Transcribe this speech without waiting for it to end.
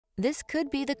This could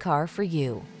be the car for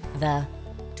you. The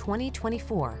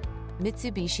 2024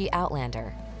 Mitsubishi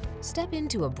Outlander. Step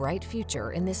into a bright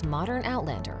future in this modern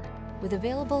Outlander with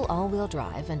available all-wheel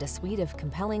drive and a suite of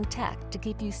compelling tech to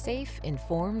keep you safe,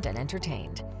 informed, and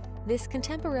entertained. This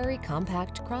contemporary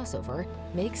compact crossover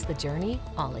makes the journey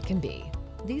all it can be.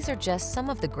 These are just some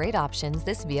of the great options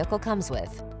this vehicle comes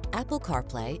with: Apple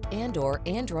CarPlay and/or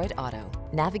Android Auto,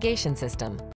 navigation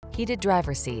system, heated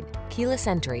driver's seat, keyless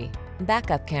entry,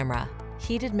 backup camera,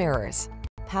 heated mirrors,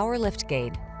 power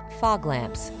liftgate, fog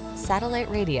lamps, satellite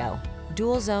radio,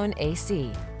 dual zone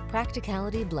AC.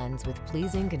 Practicality blends with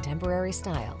pleasing contemporary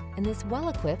style in this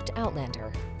well-equipped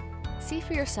Outlander. See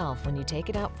for yourself when you take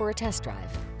it out for a test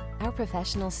drive. Our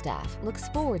professional staff looks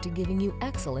forward to giving you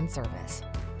excellent service.